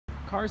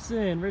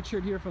Carson,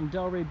 Richard here from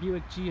Delray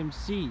Buick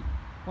GMC.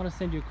 I want to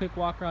send you a quick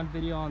walk around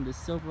video on this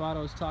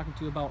Silverado I was talking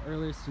to you about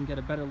earlier so you can get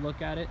a better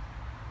look at it.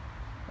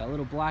 That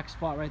little black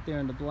spot right there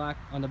on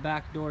the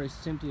back door is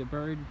simply a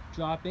bird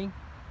dropping.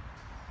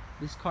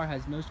 This car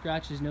has no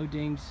scratches, no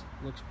dings,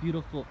 looks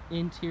beautiful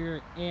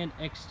interior and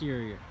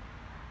exterior.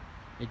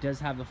 It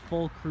does have the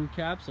full crew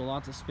cab, so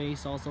lots of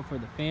space also for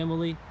the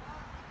family.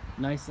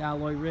 Nice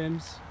alloy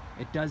rims.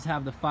 It does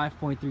have the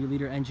 5.3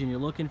 liter engine you're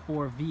looking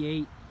for,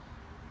 V8.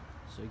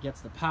 So it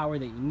gets the power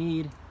that you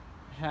need.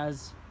 It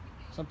has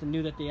something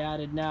new that they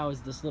added now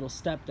is this little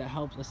step that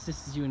helps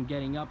assist you in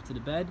getting up to the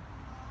bed.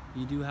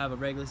 You do have a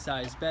regular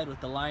sized bed with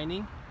the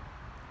lining.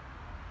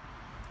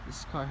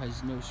 This car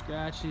has no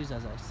scratches,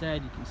 as I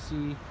said. You can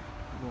see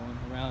going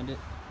around it. You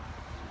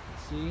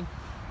can see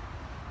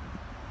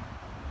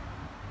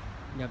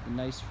you have the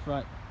nice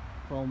front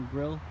chrome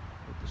grille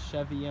with the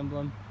Chevy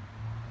emblem.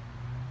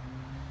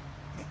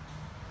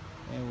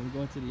 And when we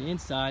go into the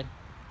inside,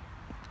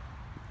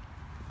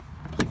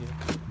 give you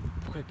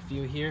a quick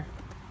view here.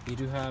 You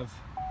do have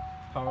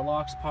power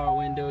locks, power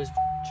windows,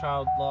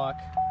 child lock,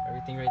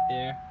 everything right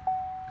there.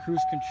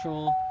 Cruise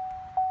control,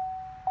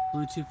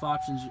 Bluetooth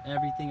options,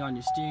 everything on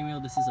your steering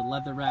wheel. This is a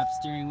leather wrapped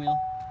steering wheel.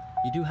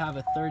 You do have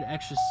a third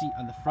extra seat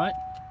on the front,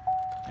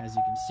 as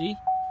you can see.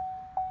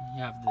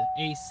 You have the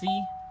AC,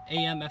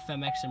 AM,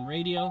 FM, XM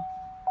radio.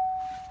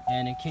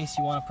 And in case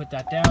you want to put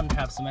that down and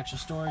have some extra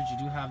storage, you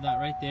do have that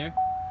right there.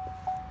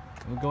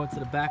 We'll go into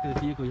the back of the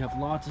vehicle. You have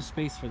lots of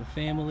space for the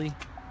family.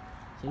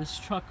 So this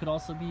truck could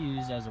also be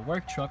used as a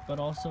work truck, but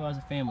also as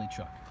a family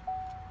truck.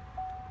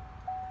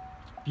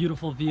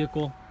 Beautiful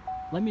vehicle.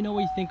 Let me know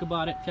what you think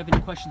about it. If you have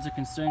any questions or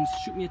concerns,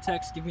 shoot me a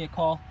text, give me a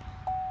call.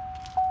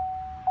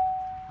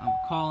 I'm a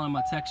call and I'm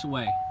a text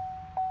away.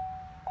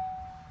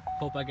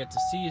 Hope I get to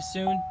see you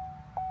soon.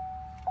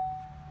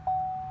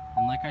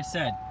 And like I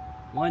said,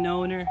 one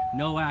owner,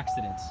 no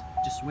accidents.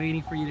 Just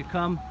waiting for you to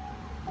come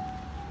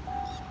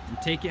and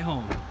take it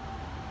home.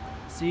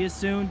 See you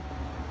soon.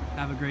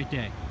 Have a great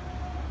day.